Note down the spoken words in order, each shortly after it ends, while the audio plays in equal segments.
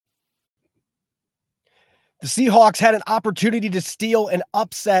The Seahawks had an opportunity to steal an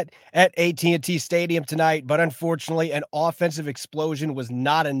upset at AT&T Stadium tonight, but unfortunately, an offensive explosion was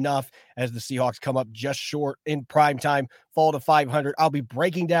not enough as the Seahawks come up just short in primetime, fall to 500. I'll be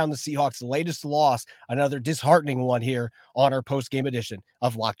breaking down the Seahawks' latest loss, another disheartening one here on our post-game edition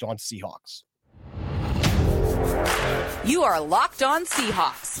of Locked On Seahawks. You are Locked On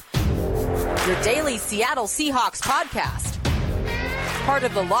Seahawks, your daily Seattle Seahawks podcast, part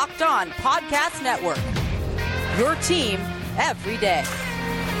of the Locked On Podcast Network. Your team every day.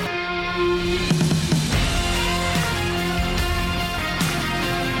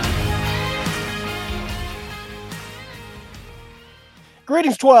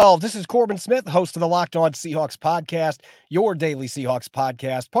 Greetings, 12. This is Corbin Smith, host of the Locked On Seahawks podcast, your daily Seahawks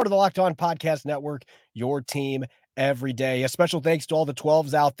podcast, part of the Locked On Podcast Network, your team every day. A special thanks to all the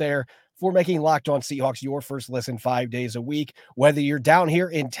 12s out there for making Locked On Seahawks your first listen 5 days a week. Whether you're down here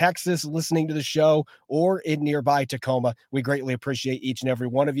in Texas listening to the show or in nearby Tacoma, we greatly appreciate each and every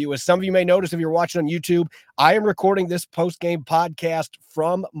one of you. As some of you may notice if you're watching on YouTube, I am recording this post-game podcast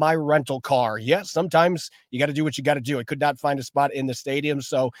from my rental car. Yes, sometimes you got to do what you got to do. I could not find a spot in the stadium,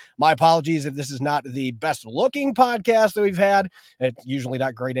 so my apologies if this is not the best-looking podcast that we've had. It's usually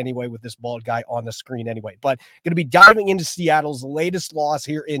not great anyway with this bald guy on the screen anyway, but going to be diving into Seattle's latest loss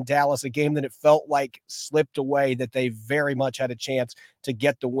here in Dallas, a game that it felt like slipped away, that they very much had a chance to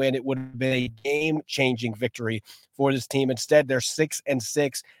get the win. It would have been a game-changing victory for this team. Instead, they're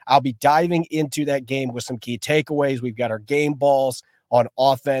 6-6. I'll be diving into that game with some key takeaways. We've got our game balls on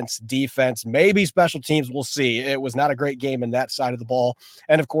offense, defense, maybe special teams. We'll see. It was not a great game in that side of the ball.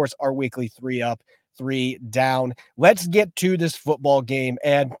 And of course, our weekly 3 up, 3 down. Let's get to this football game.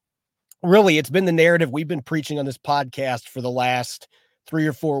 And really, it's been the narrative we've been preaching on this podcast for the last 3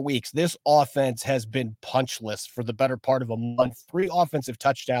 or 4 weeks. This offense has been punchless for the better part of a month. 3 offensive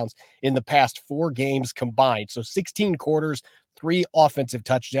touchdowns in the past 4 games combined. So 16 quarters, 3 offensive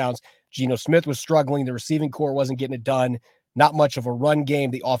touchdowns. Geno Smith was struggling. The receiving core wasn't getting it done. Not much of a run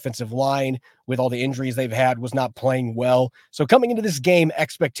game. The offensive line, with all the injuries they've had, was not playing well. So coming into this game,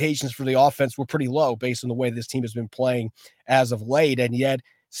 expectations for the offense were pretty low based on the way this team has been playing as of late. And yet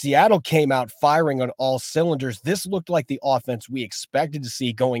Seattle came out firing on all cylinders. This looked like the offense we expected to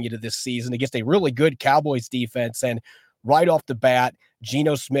see going into this season against a really good Cowboys defense. And right off the bat,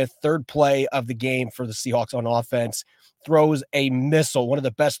 Geno Smith, third play of the game for the Seahawks on offense, throws a missile, one of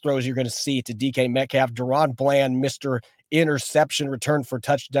the best throws you're going to see to DK Metcalf. Deron Bland, Mr. Interception return for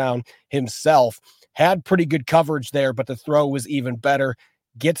touchdown himself, had pretty good coverage there, but the throw was even better.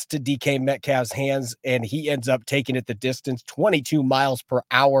 Gets to DK Metcalf's hands, and he ends up taking it the distance, 22 miles per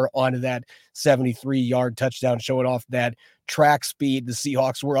hour onto that 73-yard touchdown, showing off that track speed. The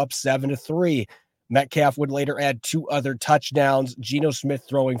Seahawks were up 7-3. Metcalf would later add 2 other touchdowns. Geno Smith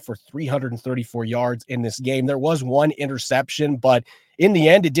throwing for 334 yards in this game. There was 1 interception, but in the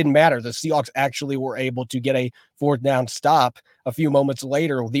end, it didn't matter. The Seahawks actually were able to get a 4th down stop a few moments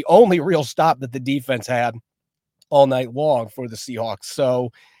later, the only real stop that the defense had all night long for the Seahawks.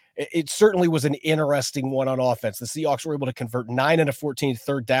 So it certainly was an interesting one on offense. The Seahawks were able to convert 9 out of 14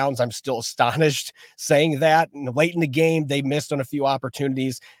 third downs. I'm still astonished saying that. And late in the game, they missed on a few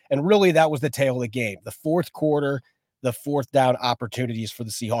opportunities. And really, that was the tail of the game. The fourth quarter, the 4th down opportunities for the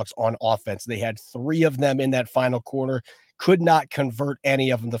Seahawks on offense. They had 3 of them in that final quarter. Could not convert any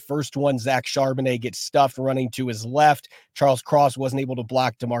of them. The first one, Zach Charbonnet gets stuffed running to his left. Charles Cross wasn't able to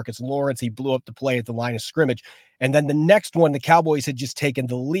block DeMarcus Lawrence. He blew up the play at the line of scrimmage. And then the next one, the Cowboys had just taken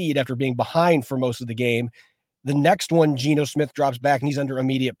the lead after being behind for most of the game. The next one, Geno Smith drops back and he's under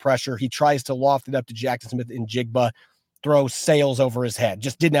immediate pressure. He tries to loft it up to Jackson Smith in Jigba, throws sails over his head.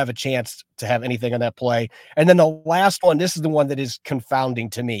 Just didn't have a chance to have anything on that play. And then the last one, this is the one that is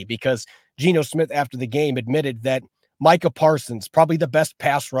confounding to me because Geno Smith after the game admitted that Micah Parsons, probably the best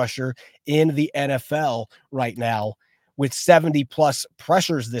pass rusher in the NFL right now, with 70-plus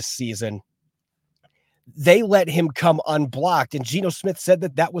pressures this season, they let him come unblocked. And Geno Smith said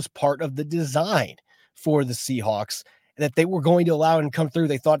that that was part of the design for the Seahawks, that they were going to allow him to come through.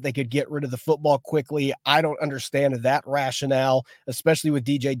 They thought they could get rid of the football quickly. I don't understand that rationale, especially with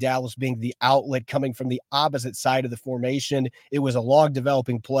DJ Dallas being the outlet coming from the opposite side of the formation. It was a long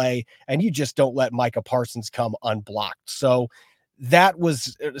developing play, and you just don't let Micah Parsons come unblocked. So that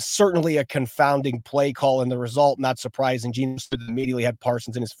was certainly a confounding play call, and the result, not surprising. Geno Smith immediately had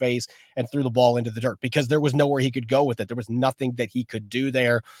Parsons in his face and threw the ball into the dirt because there was nowhere he could go with it. There was nothing that he could do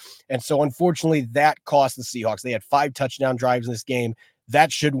there. And so, unfortunately, that cost the Seahawks. They had 5 touchdown drives in this game.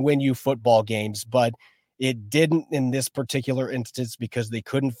 That should win you football games, but it didn't in this particular instance because they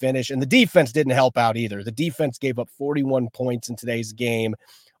couldn't finish, and the defense didn't help out either. The defense gave up 41 points in today's game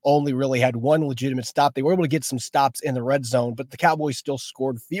only really had one legitimate stop. They were able to get some stops in the red zone, but the Cowboys still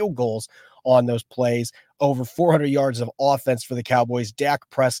scored field goals on those plays. Over 400 yards of offense for the Cowboys. Dak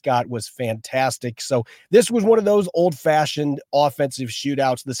Prescott was fantastic. So this was one of those old-fashioned offensive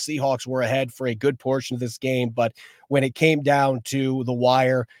shootouts. The Seahawks were ahead for a good portion of this game, but when it came down to the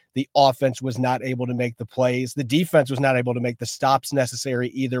wire, the offense was not able to make the plays. The defense was not able to make the stops necessary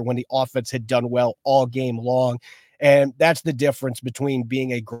either when the offense had done well all game long. And that's the difference between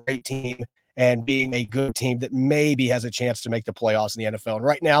being a great team and being a good team that maybe has a chance to make the playoffs in the NFL. And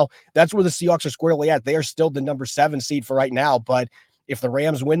right now, that's where the Seahawks are squarely at. They are still the number 7 seed for right now, but if the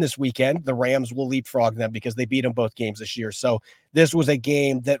Rams win this weekend, the Rams will leapfrog them because they beat them both games this year. So this was a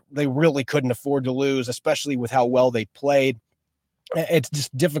game that they really couldn't afford to lose, especially with how well they played. It's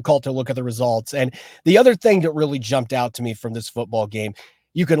just difficult to look at the results. And the other thing that really jumped out to me from this football game,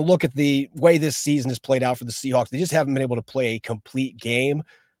 you can look at the way this season has played out for the Seahawks. They just haven't been able to play a complete game.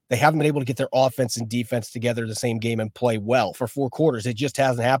 They haven't been able to get their offense and defense together the same game and play well for 4 quarters. It just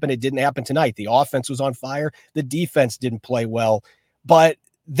hasn't happened. It didn't happen tonight. The offense was on fire. The defense didn't play well. But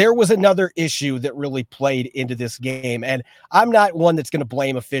there was another issue that really played into this game. And I'm not one that's going to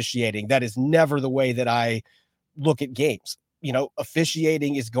blame officiating. That is never the way that I look at games. You know,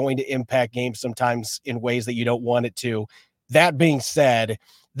 officiating is going to impact games sometimes in ways that you don't want it to. That being said,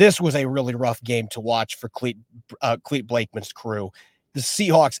 this was a really rough game to watch for Clete Blakeman's crew. The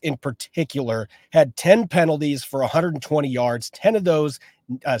Seahawks in particular had 10 penalties for 120 yards. 10 of those,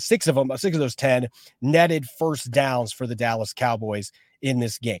 6 of those 10 netted first downs for the Dallas Cowboys in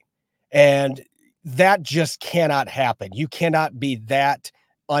this game. And that just cannot happen. You cannot be that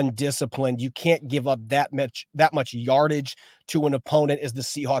undisciplined. You can't give up that much yardage to an opponent as the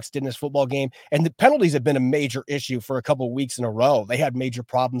Seahawks did in this football game. And the penalties have been a major issue for a couple of weeks in a row. They had major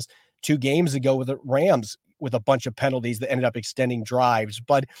problems 2 games ago with the Rams with a bunch of penalties that ended up extending drives.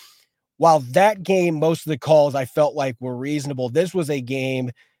 But while that game, most of the calls I felt like were reasonable, this was a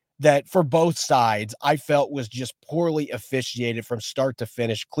game that for both sides, I felt was just poorly officiated from start to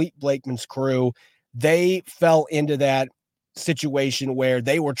finish. Clete Blakeman's crew, they fell into that situation where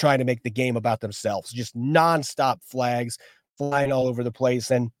they were trying to make the game about themselves, just nonstop flags flying all over the place.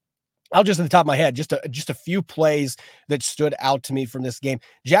 And I'll just at the top of my head, just a few plays that stood out to me from this game.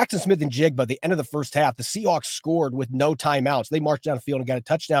 Jackson Smith-Njigba, by the end of the first half, the Seahawks scored with no timeouts. They marched down the field and got a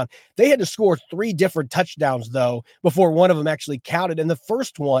touchdown. They had to score 3 different touchdowns, though, before one of them actually counted. And the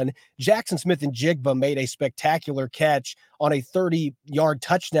first one, Jackson Smith-Njigba made a spectacular catch on a 30-yard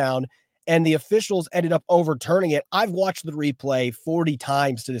touchdown, and the officials ended up overturning it. I've watched the replay 40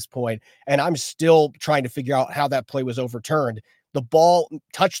 times to this point, and I'm still trying to figure out how that play was overturned. The ball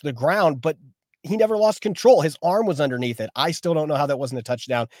touched the ground, but he never lost control. His arm was underneath it. I still don't know how that wasn't a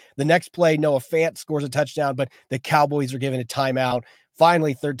touchdown. The next play, Noah Fant scores a touchdown, but the Cowboys are given a timeout.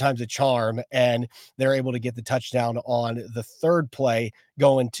 Finally, third time's a charm, and they're able to get the touchdown on the third play,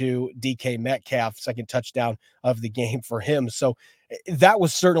 going to DK Metcalf, second touchdown of the game for him. So that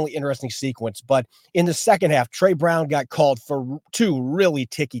was certainly an interesting sequence. But in the second half, Trey Brown got called for 2 really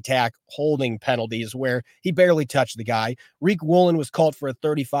ticky-tack holding penalties where he barely touched the guy. Reek Woolen was called for a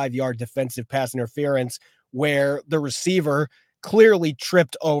 35-yard defensive pass interference where the receiver clearly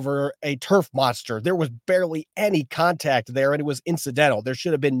tripped over a turf monster. There was barely any contact there, and it was incidental. There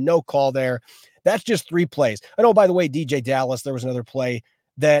should have been no call there. That's just 3 plays. And oh, by the way, DJ Dallas, there was another play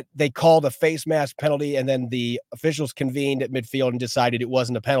that they called a face mask penalty, and then the officials convened at midfield and decided it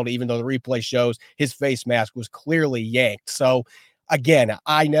wasn't a penalty, even though the replay shows his face mask was clearly yanked. So again,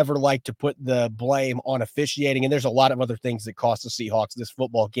 I never like to put the blame on officiating, and there's a lot of other things that cost the Seahawks this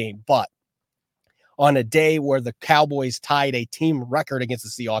football game. But on a day where the Cowboys tied a team record against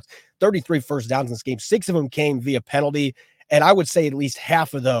the Seahawks, 33 first downs in this game, 6 of them came via penalty. And I would say at least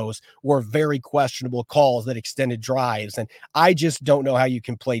half of those were very questionable calls that extended drives. And I just don't know how you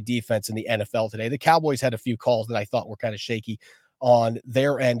can play defense in the NFL today. The Cowboys had a few calls that I thought were kind of shaky on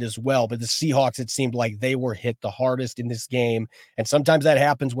their end as well. But the Seahawks, it seemed like they were hit the hardest in this game. And sometimes that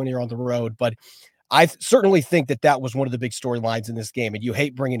happens when you're on the road. But I certainly think that that was one of the big storylines in this game. And you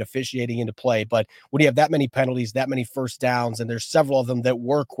hate bringing officiating into play, but when you have that many penalties, that many first downs, and there's several of them that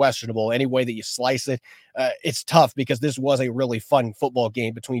were questionable any way that you slice it, it's tough because this was a really fun football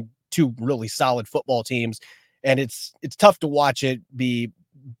game between 2 really solid football teams. And it's tough to watch it be,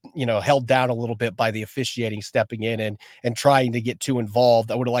 held down a little bit by the officiating stepping in and trying to get too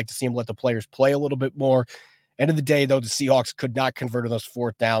involved. I would have liked to see him let the players play a little bit more. End of the day, though, the Seahawks could not convert on those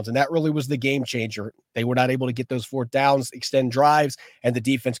 4th downs, and that really was the game changer. They were not able to get those 4th downs, extend drives, and the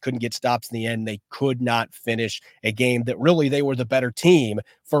defense couldn't get stops in the end. They could not finish a game that really they were the better team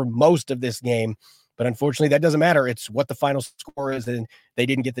for most of this game. But unfortunately, that doesn't matter. It's what the final score is, and they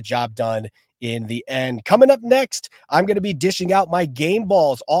didn't get the job done in the end. Coming up next, I'm going to be dishing out my game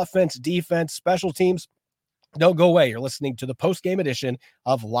balls, offense, defense, special teams. Don't go away. You're listening to the post-game edition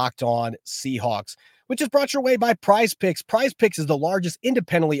of Locked On Seahawks, which is brought your way by Prize Picks. Prize Picks is the largest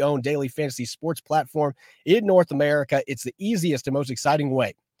independently owned daily fantasy sports platform in North America. It's the easiest and most exciting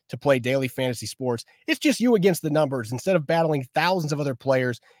way to play daily fantasy sports. It's just you against the numbers. Instead of battling thousands of other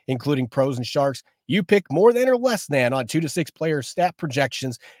players, including pros and sharks, you pick more than or less than on 2 to 6 player stat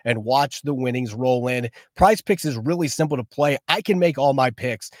projections and watch the winnings roll in. Prize Picks is really simple to play. I can make all my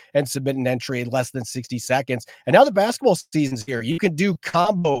picks and submit an entry in less than 60 seconds. And now the basketball season's here. You can do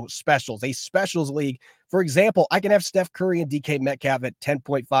combo specials, a specials league. For example, I can have Steph Curry and DK Metcalf at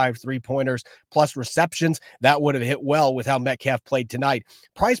 10.5 3-pointers plus receptions. That would have hit well with how Metcalf played tonight.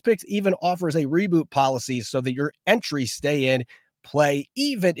 Prize Picks even offers a reboot policy so that your entries stay in play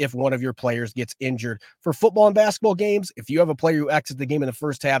even if one of your players gets injured. For football and basketball games, if you have a player who exits the game in the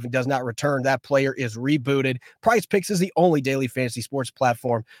first half and does not return, that player is rebooted. Prize Picks is the only daily fantasy sports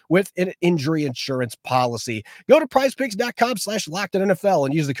platform with an injury insurance policy. Go to prizepicks.com/LockedOnNFL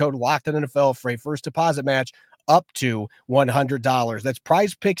and use the code LockedOnNFL for a first deposit match up to $100. That's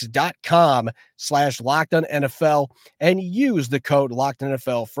prizepicks.com/LockedOnNFL and use the code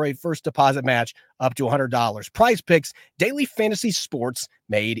LockedOnNFL for a first deposit match up to $100. Prize Picks, daily fantasy sports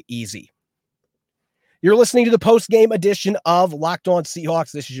made easy. You're listening to the post-game edition of Locked On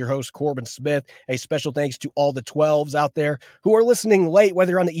Seahawks. This is your host, Corbin Smith. A special thanks to all the 12s out there who are listening late,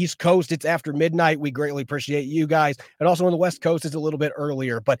 whether you're on the East Coast, it's after midnight. We greatly appreciate you guys. And also on the West Coast, it's a little bit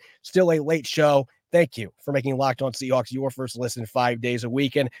earlier, but still a late show. Thank you for making Locked On Seahawks your first listen 5 days a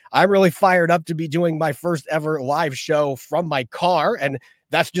week. And I'm really fired up to be doing my first ever live show from my car. And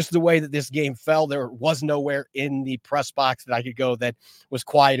that's just the way that this game fell. There was nowhere in the press box that I could go that was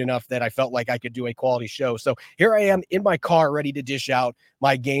quiet enough that I felt like I could do a quality show. So here I am in my car ready to dish out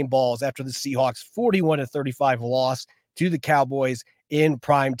my game balls after the Seahawks 41-35 loss to the Cowboys in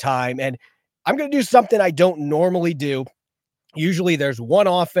prime time. And I'm going to do something I don't normally do. Usually there's one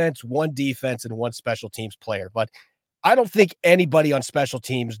offense, one defense, and one special teams player. But I don't think anybody on special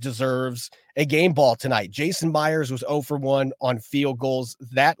teams deserves a game ball tonight. Jason Myers was 0 for 1 on field goals.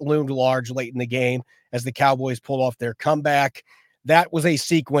 That loomed large late in the game as the Cowboys pulled off their comeback. That was a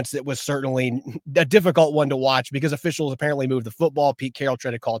sequence that was certainly a difficult one to watch because officials apparently moved the football. Pete Carroll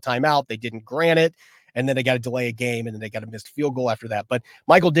tried to call timeout. They didn't grant it. And then they got to delay a game, and then they got a missed field goal after that. But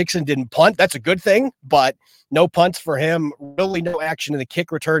Michael Dixon didn't punt. That's a good thing, but no punts for him. Really no action in the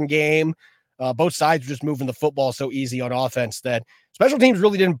kick return game. Both sides were just moving the football so easy on offense that special teams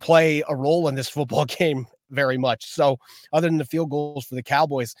really didn't play a role in this football game very much. So other than the field goals for the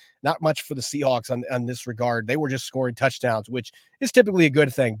Cowboys, not much for the Seahawks on this regard. They were just scoring touchdowns, which is typically a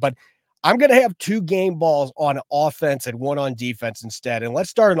good thing. But I'm going to have 2 game balls on offense and 1 on defense instead. And let's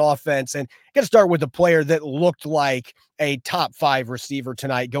start on offense. And I'm going to start with a player that looked like a top 5 receiver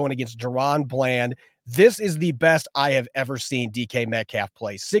tonight going against Deron Bland. This is the best I have ever seen DK Metcalf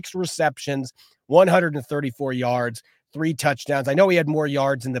play. 6 receptions, 134 yards, 3 touchdowns. I know he had more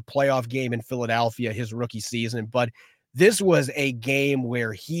yards in the playoff game in Philadelphia, his rookie season, but this was a game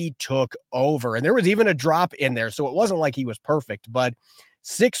where he took over. And there was even a drop in there, so it wasn't like he was perfect, but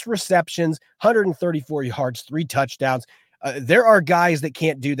 6 receptions, 134 yards, 3 touchdowns. There are guys that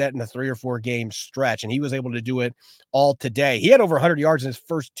can't do that in a 3 or 4 game stretch, and he was able to do it all today. He had over 100 yards in his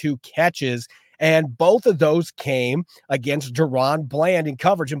first 2 catches, and both of those came against Deron Bland in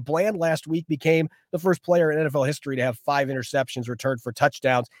coverage. And Bland last week became the first player in NFL history to have 5 interceptions returned for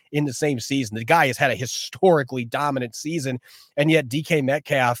touchdowns in the same season. The guy has had a historically dominant season, and yet DK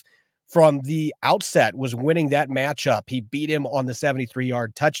Metcalf from the outset was winning that matchup. He beat him on the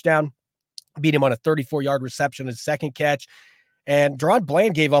 73-yard touchdown, beat him on a 34-yard reception, his second catch. And Deron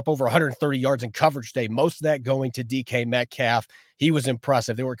Bland gave up over 130 yards in coverage today, most of that going to DK Metcalf. He was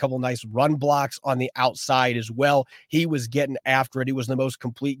impressive. There were a couple of nice run blocks on the outside as well. He was getting after it. It was the most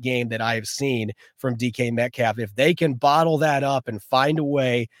complete game that I have seen from DK Metcalf. If they can bottle that up and find a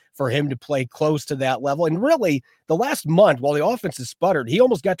way for him to play close to that level, and really the last month, while the offense has sputtered, he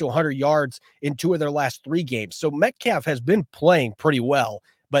almost got to 100 yards in 2 of their last 3 games. So Metcalf has been playing pretty well,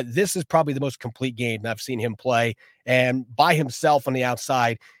 but this is probably the most complete game I've seen him play. And by himself on the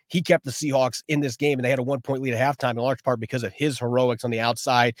outside, he kept the Seahawks in this game, and they had a 1-point lead at halftime in large part because of his heroics on the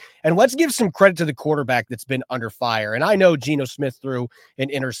outside. And let's give some credit to the quarterback that's been under fire. And I know Geno Smith threw an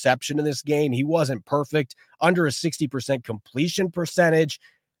interception in this game. He wasn't perfect, under a 60% completion percentage.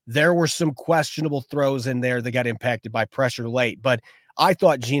 There were some questionable throws in there that got impacted by pressure late, but I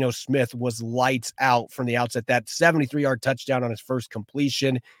thought Geno Smith was lights out from the outset. That 73-yard touchdown on his first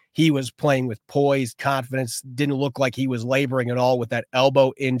completion, he was playing with poise, confidence, didn't look like he was laboring at all with that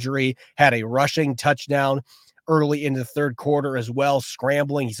elbow injury, had a rushing touchdown early in the third quarter as well,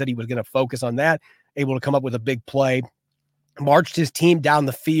 scrambling. He said he was going to focus on that, able to come up with a big play. Marched his team down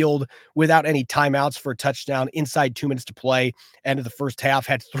the field without any timeouts for a touchdown inside 2 minutes to play. End of the first half,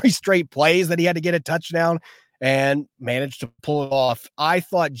 had 3 straight plays that he had to get a touchdown and managed to pull it off. I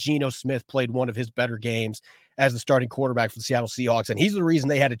thought Geno Smith played one of his better games as the starting quarterback for the Seattle Seahawks, and he's the reason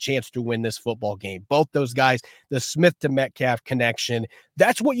they had a chance to win this football game. Both those guys, the Smith to Metcalf connection,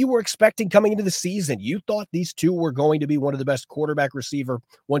 that's what you were expecting coming into the season. You thought these two were going to be one of the best quarterback receiver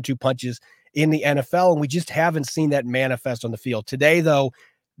 1-2 punches in the NFL, and we just haven't seen that manifest on the field. Today, though,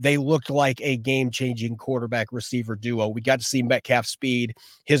 they looked like a game-changing quarterback receiver duo. We got to see Metcalf's speed,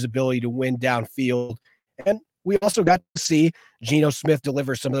 his ability to win downfield, and we also got to see Geno Smith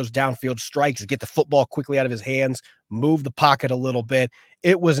deliver some of those downfield strikes, get the football quickly out of his hands, move the pocket a little bit.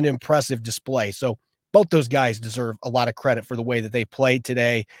 It was an impressive display. So both those guys deserve a lot of credit for the way that they played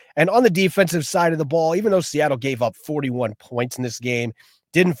today. And on the defensive side of the ball, even though Seattle gave up 41 points in this game,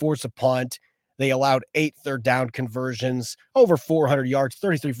 didn't force a punt, they allowed 8 third down conversions, over 400 yards,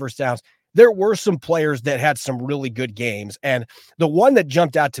 33 first downs. There were some players that had some really good games. And the one that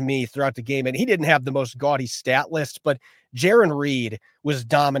jumped out to me throughout the game, and he didn't have the most gaudy stat list, but Jaron Reed was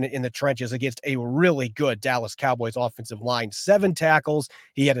dominant in the trenches against a really good Dallas Cowboys offensive line. 7 tackles.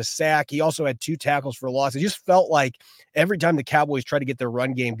 He had a sack. He also had 2 tackles for loss. It just felt like every time the Cowboys tried to get their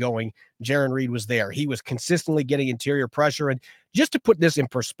run game going, Jaron Reed was there. He was consistently getting interior pressure. And just to put this in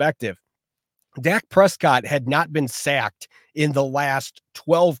perspective, Dak Prescott had not been sacked in the last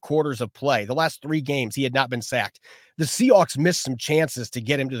 12 quarters of play. The last 3 games, he had not been sacked. The Seahawks missed some chances to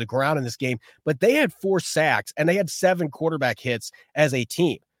get him to the ground in this game, but they had 4 sacks and they had 7 quarterback hits as a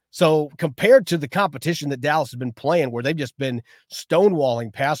team. So compared to the competition that Dallas has been playing, where they've just been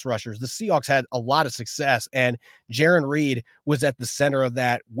stonewalling pass rushers, the Seahawks had a lot of success, and Jaron Reed was at the center of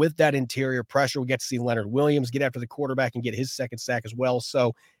that with that interior pressure. We get to see Leonard Williams get after the quarterback and get his second sack as well.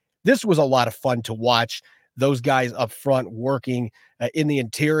 So this was a lot of fun to watch, those guys up front working in the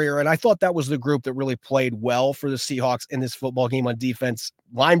interior. And I thought that was the group that really played well for the Seahawks in this football game on defense.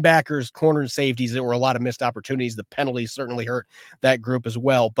 Linebackers, corner, and safeties, there were a lot of missed opportunities. The penalties certainly hurt that group as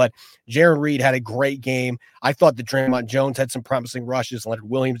well. But Jaron Reed had a great game. I thought that Draymond Jones had some promising rushes.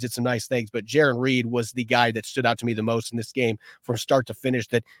 Leonard Williams did some nice things. But Jaron Reed was the guy that stood out to me the most in this game from start to finish,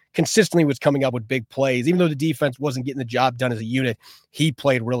 that consistently was coming up with big plays. Even though the defense wasn't getting the job done as a unit, he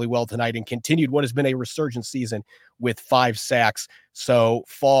played really well tonight and continued what has been a resurgent season with 5 sacks so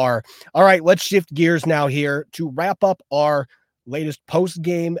far. All right, let's shift gears now here to wrap up our latest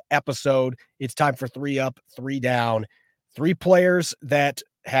post-game episode. It's time for 3 up, 3 down. 3 players that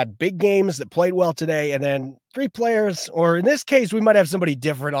had big games that played well today, and then 3 players, or in this case, we might have somebody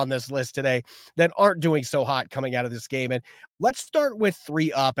different on this list today that aren't doing so hot coming out of this game. And let's start with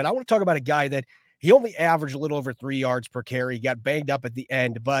 3 up. And I want to talk about a guy that he only averaged a little over 3 yards per carry. He got banged up at the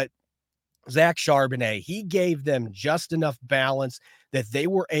end, but Zach Charbonnet, he gave them just enough balance that they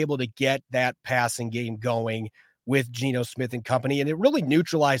were able to get that passing game going with Geno Smith and company, and it really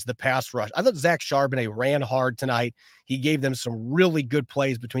neutralized the pass rush. I thought Zach Charbonnet ran hard tonight. He gave them some really good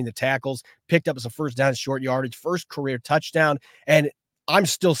plays between the tackles, picked up some first down, short yardage, first career touchdown, and I'm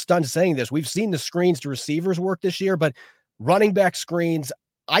still stunned saying this. We've seen the screens to receivers work this year, but running back screens,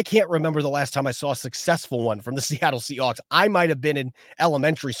 I can't remember the last time I saw a successful one from the Seattle Seahawks. I might have been in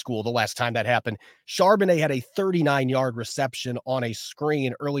elementary school the last time that happened. Charbonnet had a 39-yard reception on a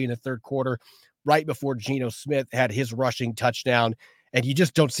screen early in the third quarter, right before Geno Smith had his rushing touchdown. And you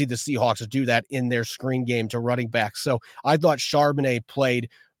just don't see the Seahawks do that in their screen game to running backs. So I thought Charbonnet played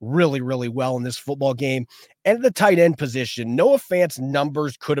really, really well in this football game. And at the tight end position, Noah Fant's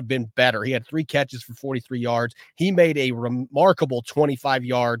numbers could have been better. He had 3 catches for 43 yards. He made a remarkable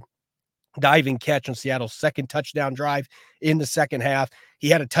 25-yard diving catch on Seattle's second touchdown drive in the second half. He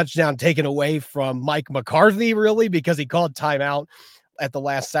had a touchdown taken away from Mike McCarthy, really, because he called timeout at the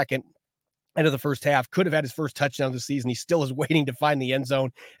last second. End of the first half, could have had his first touchdown of the season. He still is waiting to find the end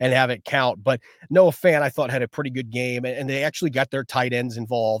zone and have it count. But Noah Fant, I thought, had a pretty good game, and they actually got their tight ends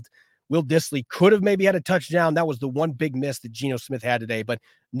involved. Will Dissly could have maybe had a touchdown. That was the one big miss that Geno Smith had today. But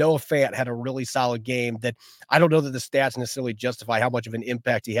Noah Fant had a really solid game that I don't know that the stats necessarily justify how much of an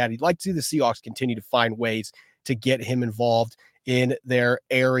impact he had. He'd like to see the Seahawks continue to find ways to get him involved in their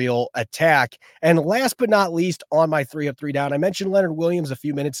aerial attack. And last but not least, on my 3 up, 3 down, I mentioned Leonard Williams a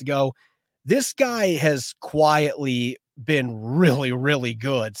few minutes ago. This guy has quietly been really, really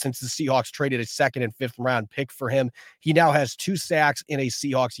good since the Seahawks traded a second and fifth round pick for him. He now has 2 sacks in a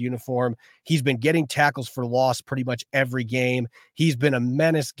Seahawks uniform. He's been getting tackles for loss pretty much every game. He's been a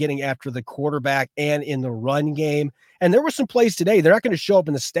menace getting after the quarterback and in the run game. And there were some plays today. They're not going to show up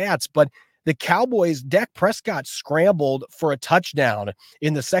in the stats, but the Cowboys, Dak Prescott scrambled for a touchdown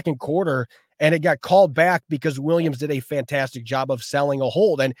in the second quarter, and it got called back because Williams did a fantastic job of selling a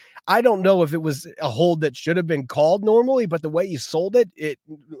hold. And I don't know if it was a hold that should have been called normally, but the way he sold it, it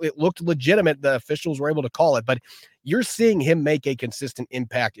looked legitimate. The officials were able to call it, but you're seeing him make a consistent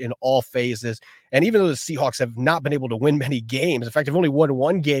impact in all phases. And even though the Seahawks have not been able to win many games, in fact, they've only won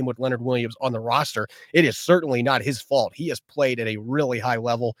one game with Leonard Williams on the roster, it is certainly not his fault. He has played at a really high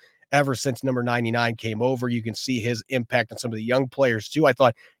level ever since number 99 came over. You can see his impact on some of the young players too. I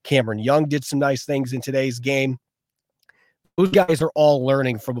thought Cameron Young did some nice things in today's game. Those guys are all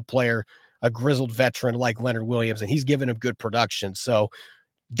learning from a player, a grizzled veteran like Leonard Williams, and he's given him good production. So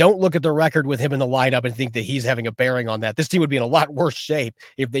don't look at the record with him in the lineup and think that he's having a bearing on that. This team would be in a lot worse shape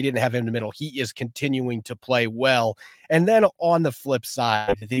if they didn't have him in the middle. He is continuing to play well. And then on the flip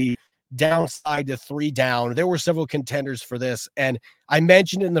side, the downside to 3 down, there were several contenders for this. And I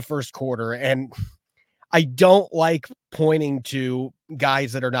mentioned in the first quarter, and I don't like pointing to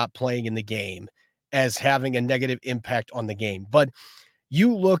guys that are not playing in the game as having a negative impact on the game. But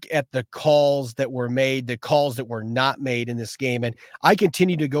you look at the calls that were made, the calls that were not made in this game, and I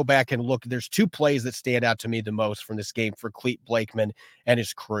continue to go back and look. There's 2 plays that stand out to me the most from this game for Clete Blakeman and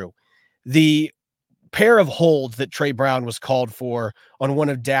his crew. The pair of holds that Trey Brown was called for on one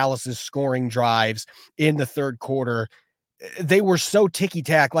of Dallas's scoring drives in the third quarter, they were so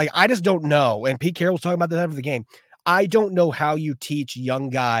ticky-tack. Like, I just don't know. And Pete Carroll was talking about that after the game. I don't know how you teach young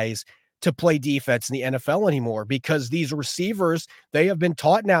guys to play defense in the NFL anymore, because these receivers, they have been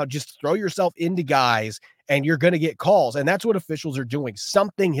taught now, just throw yourself into guys and you're going to get calls. And that's what officials are doing.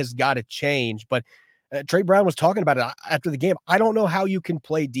 Something has got to change. But Trey Brown was talking about it after the game. I don't know how you can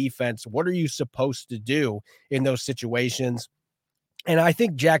play defense. What are you supposed to do in those situations? And I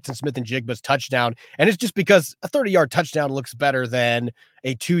think Jackson Smith-Njigba's touchdown, and it's just because a 30-yard touchdown looks better than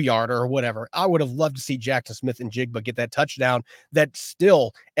a 2-yarder or whatever. I would have loved to see Jackson Smith-Njigba get that touchdown that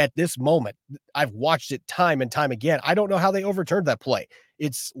still, at this moment, I've watched it time and time again. I don't know how they overturned that play.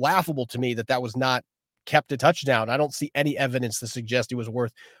 It's laughable to me that that was not kept a touchdown. I don't see any evidence to suggest it was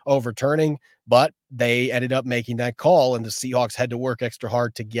worth overturning, but they ended up making that call, and the Seahawks had to work extra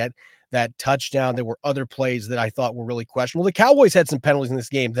hard to get that touchdown. There were other plays that I thought were really questionable. The Cowboys had some penalties in this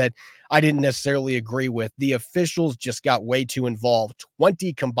game that I didn't necessarily agree with. The officials just got way too involved.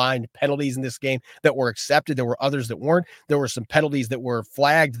 20 combined penalties in this game that were accepted. There were others that weren't. There were some penalties that were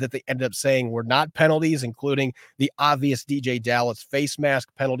flagged that they ended up saying were not penalties, including the obvious DJ Dallas face mask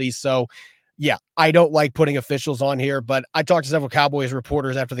penalties. So yeah, I don't like putting officials on here, but I talked to several Cowboys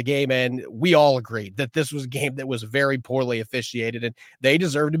reporters after the game, and we all agreed that this was a game that was very poorly officiated, and they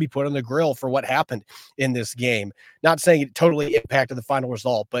deserve to be put on the grill for what happened in this game. Not saying it totally impacted the final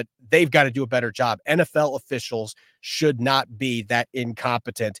result, but they've got to do a better job. NFL officials should not be that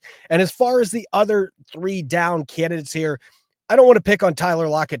incompetent. And as far as the other 3 down candidates here, I don't want to pick on Tyler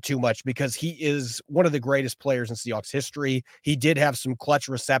Lockett too much because he is one of the greatest players in Seahawks history. He did have some clutch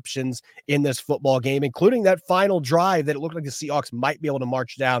receptions in this football game, including that final drive that it looked like the Seahawks might be able to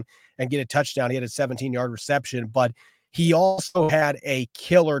march down and get a touchdown. He had a 17-yard reception, but he also had a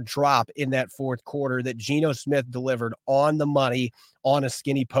killer drop in that fourth quarter that Geno Smith delivered on the money on a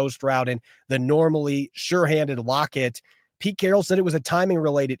skinny post route. And the normally sure-handed Lockett, Pete Carroll said it was a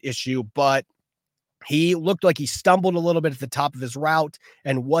timing-related issue, but he looked like he stumbled a little bit at the top of his route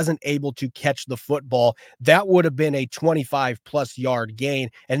and wasn't able to catch the football. That would have been a 25-plus yard gain,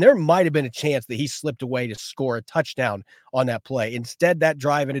 and there might have been a chance that he slipped away to score a touchdown on that play. Instead, that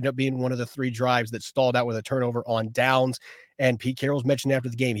drive ended up being one of the 3 drives that stalled out with a turnover on downs, and Pete Carroll's mentioned after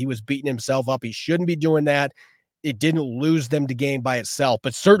the game, he was beating himself up. He shouldn't be doing that. It didn't lose them the game by itself,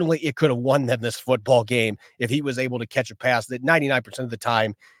 but certainly it could have won them this football game if he was able to catch a pass that 99% of the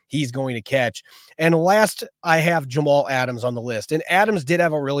time he's going to catch. And last, I have Jamal Adams on the list. And Adams did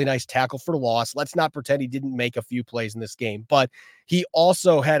have a really nice tackle for loss. Let's not pretend he didn't make a few plays in this game, but he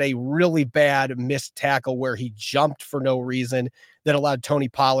also had a really bad missed tackle where he jumped for no reason that allowed Tony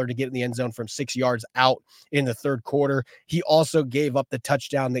Pollard to get in the end zone from 6 yards out in the third quarter. He also gave up the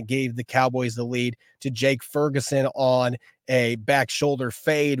touchdown that gave the Cowboys the lead to Jake Ferguson on a back shoulder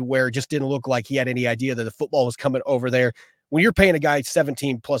fade where it just didn't look like he had any idea that the football was coming over there. When you're paying a guy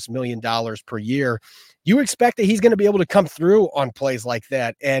 $17+ million per year, you expect that he's going to be able to come through on plays like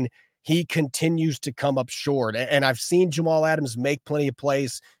that. And he continues to come up short. And I've seen Jamal Adams make plenty of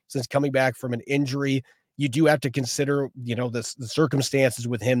plays since coming back from an injury. you do have to consider, the circumstances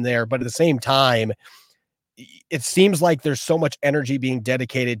with him there. But at the same time, it seems like there's so much energy being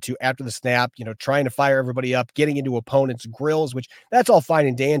dedicated to after the snap, trying to fire everybody up, getting into opponents' grills, which that's all fine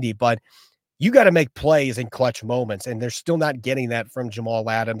and dandy, but you got to make plays in clutch moments, and they're still not getting that from Jamal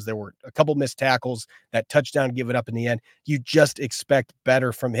Adams. There were a couple missed tackles, that touchdown given up in the end. You just expect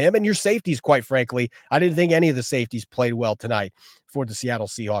better from him. And your safeties, quite frankly, I didn't think any of the safeties played well tonight for the Seattle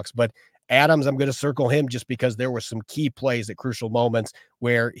Seahawks, but Adams, I'm going to circle him just because there were some key plays at crucial moments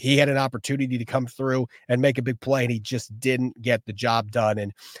where he had an opportunity to come through and make a big play, and he just didn't get the job done.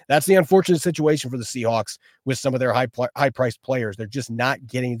 And that's the unfortunate situation for the Seahawks with some of their high-priced players. They're just not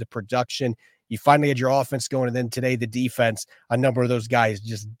getting the production. You finally had your offense going, and then today the defense, a number of those guys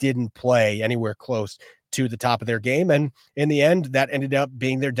just didn't play anywhere close to the top of their game. And in the end, that ended up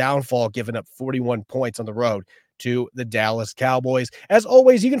being their downfall, giving up 41 points on the road to the Dallas Cowboys. As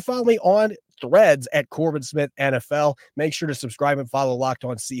always, you can follow me on Threads at Corbin Smith NFL. Make sure to subscribe and follow Locked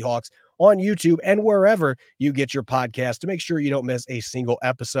On Seahawks on YouTube and wherever you get your podcast to make sure you don't miss a single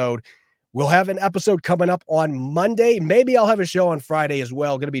episode. We'll have an episode coming up on Monday. Maybe I'll have a show on Friday as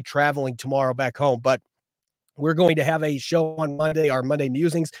well. Going to be traveling tomorrow back home, but we're going to have a show on Monday, our Monday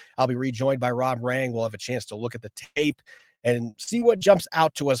Musings. I'll be rejoined by Rob Rang. We'll have a chance to look at the tape and see what jumps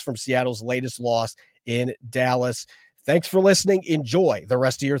out to us from Seattle's latest loss in Dallas. Thanks for listening. Enjoy the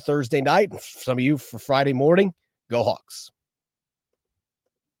rest of your Thursday night. Some of you for Friday morning. Go Hawks.